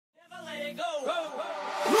let go.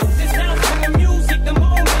 This sounds to the music, the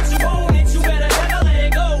moment you own it, you better never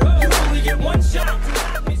let go. You only get one shot, do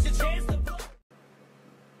not miss your chance to blow.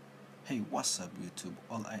 Hey, what's up YouTube?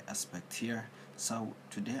 All I expect here. So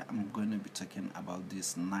today I'm going to be talking about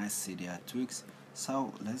these nice Cydia tweaks.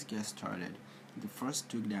 So let's get started. The first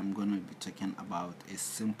tweak that I'm going to be talking about is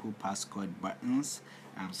simple passcode buttons.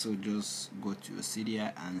 So just go to your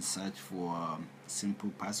Cydia and search for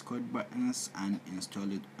simple passcode buttons and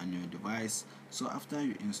install it on your device. So after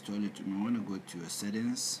you install it, you want to go to your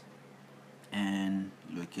settings and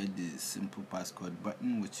locate the simple passcode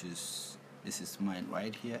button, which is this is mine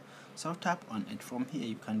right here. So tap on it. From here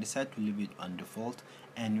you can decide to leave it on default,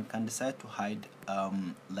 and you can decide to hide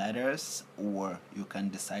letters, or you can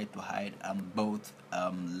decide to hide both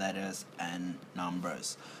letters and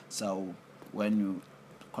numbers. So when you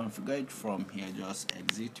configure it from here, just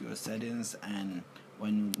exit your settings, and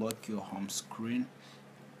when you lock your home screen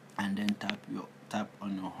and then tap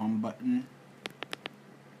on your home button,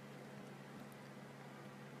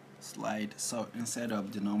 slide. So instead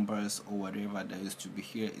of the numbers or whatever that used to be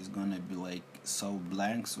here, is gonna be like so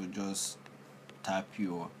blank. So just tap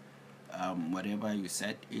your whatever you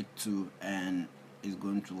set it to, and it's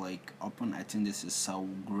going to like open. I think this is so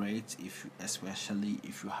great especially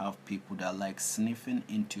if you have people that like sniffing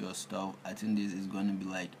into your stuff. I think this is going to be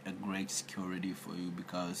like a great security for you,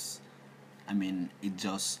 because I mean it's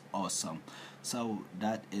just awesome. So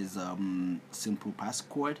that is simple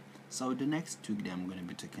passcode. So the next tweak that I'm going to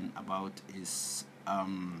be talking about is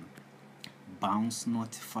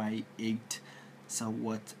BOUNCENOTIFY 8. So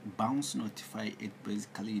what BOUNCENOTIFY 8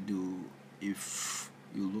 basically do, if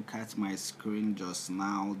you look at my screen just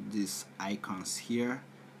now, these icons here,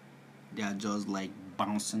 they are just like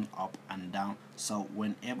bouncing up and down. So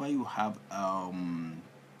whenever you have a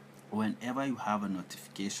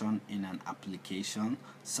notification in an application,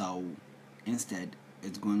 so instead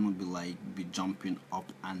it's going to be like jumping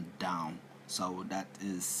up and down. So that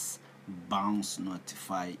is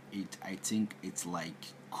BOUNCENOTIFY 8. I think it's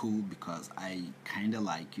like cool because I kind of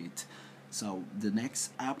like it. So the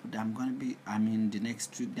next app that the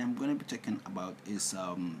next trick that I'm going to be talking about is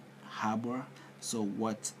HABOR. So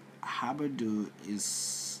what HABOR do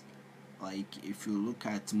is, like, if you look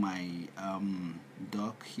at my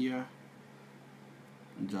dock here,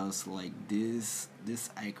 just like these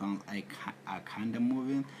icons are kind of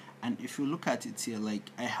moving, and if you look at it here, like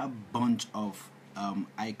I have bunch of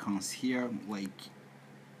icons here, like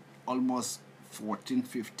almost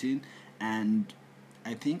 14-15, and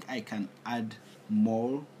I think I can add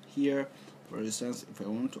more here. For instance, if I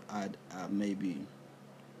want to add maybe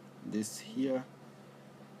this here,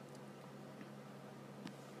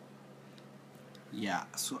 yeah,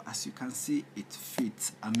 so as you can see, it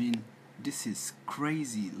fits. I mean, this is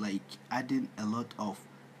crazy. Like adding a lot of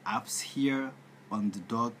apps here on the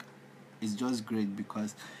dock is just great,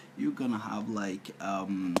 because you're gonna have like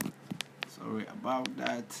sorry about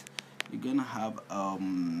that, you're gonna have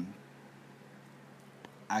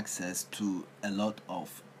access to a lot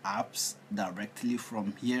of apps directly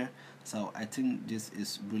from here. So I think this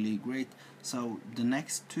is really great. So the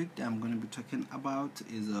next tweak that I'm going to be talking about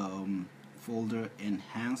is folder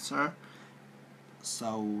enhancer.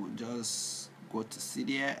 So just go to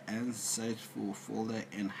Cydia and search for folder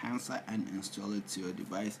enhancer and install it to your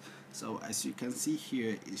device. So as you can see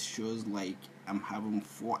here, it shows like I'm having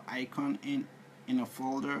 4 icons in a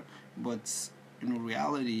folder, but in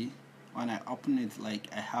reality, when I open it, like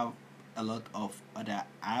I have a lot of other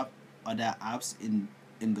apps in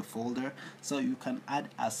the folder. So you can add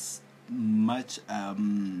as much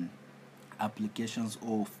applications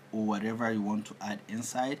or whatever you want to add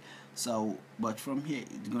inside. So but from here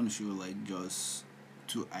it's going to show like just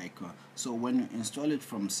 2 icons. So when you install it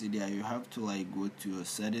from Cydia, you have to like go to your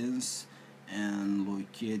settings and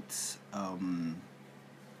locate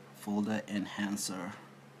folder enhancer,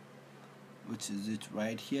 which is it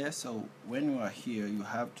right here. So when you are here, you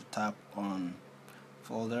have to tap on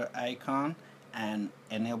folder icon and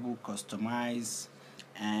enable customize.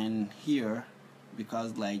 And here,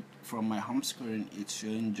 because like from my home screen it's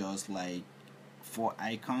showing just like 4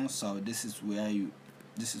 icons, so this is where you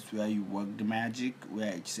work the magic,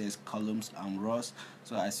 where it says columns and rows.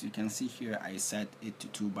 So as you can see here, I set it to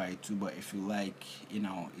 2 by 2, but if you like, you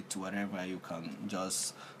know, it's whatever, you can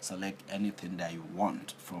just select anything that you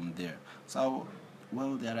want from there. So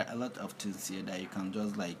well, there are a lot of things here that you can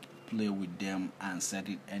just like play with them and set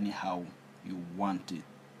it anyhow you want it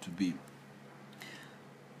to be.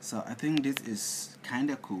 So I think this is kind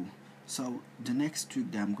of cool. So the next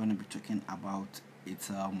trick that I'm going to be talking about, it's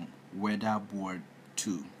Weatherboard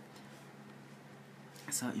 2.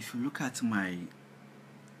 So if you look at my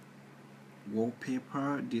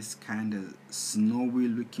wallpaper, this kind of snowy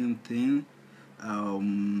looking thing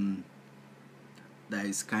that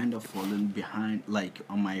is kind of falling behind, like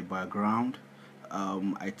on my background.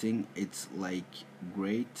 I think it's like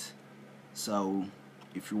great. So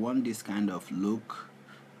if you want this kind of look,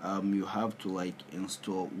 you have to like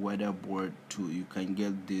install Weatherboard too. You can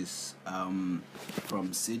get this from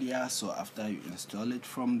Cydia. So after you install it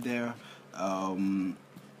from there,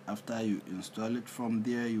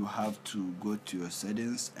 you have to go to your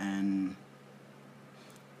settings and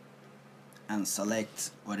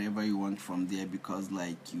select whatever you want from there, because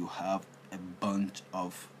like you have a bunch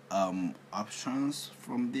of options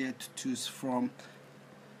from there to choose from.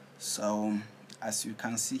 So as you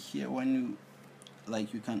can see here, when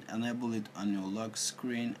you can enable it on your lock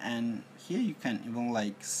screen, and here you can even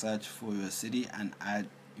like search for your city and add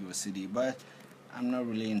your city, but I'm not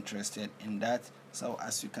really interested in that. So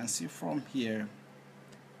as you can see from here,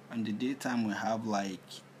 on the daytime we have like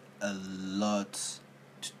a lot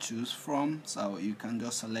to choose from, so you can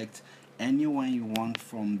just select any one you want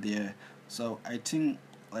from there. So I think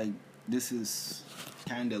like this is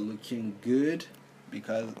kind of looking good,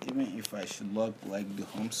 because even if I should lock like the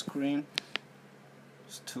home screen,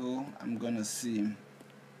 still I'm gonna see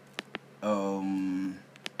the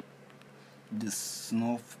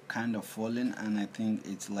snow kind of falling, and I think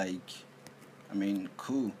it's like, I mean,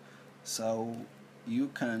 cool. So you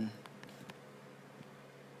can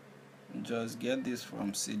just get this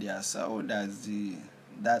from Cydia. So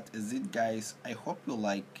that is it, guys. I hope you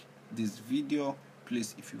like this video.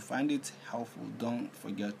 Please, if you find it helpful, don't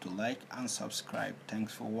forget to like and subscribe.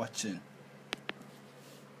 Thanks for watching.